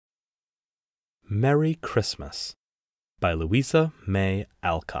Merry Christmas by Louisa May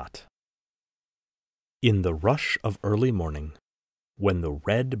Alcott. In the rush of early morning, when the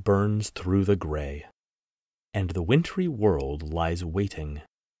red burns through the gray, and the wintry world lies waiting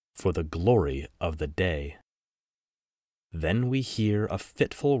for the glory of the day, then we hear a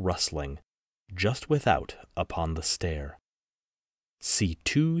fitful rustling just without upon the stair, see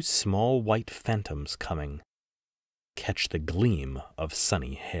two small white phantoms coming, catch the gleam of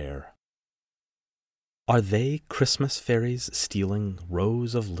sunny hair. Are they Christmas fairies stealing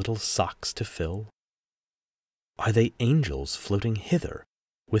rows of little socks to fill? Are they angels floating hither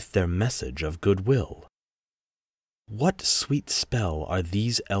with their message of goodwill? What sweet spell are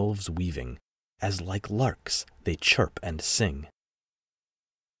these elves weaving, as like larks they chirp and sing?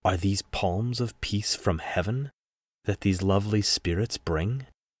 Are these palms of peace from heaven that these lovely spirits bring?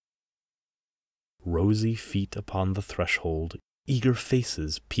 Rosy feet upon the threshold, eager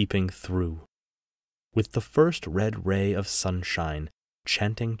faces peeping through. With the first red ray of sunshine,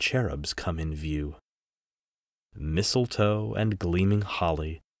 chanting cherubs come in view. Mistletoe and gleaming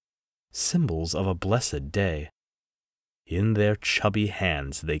holly, symbols of a blessed day, in their chubby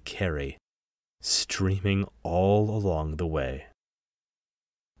hands they carry, streaming all along the way.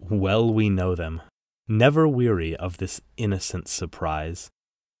 Well we know them, never weary of this innocent surprise,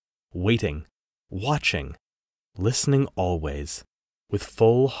 waiting, watching, listening always, with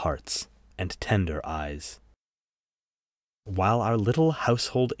full hearts and tender eyes. While our little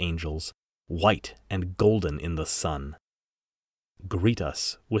household angels, white and golden in the sun, greet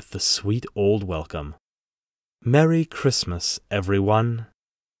us with the sweet old welcome, Merry Christmas, everyone!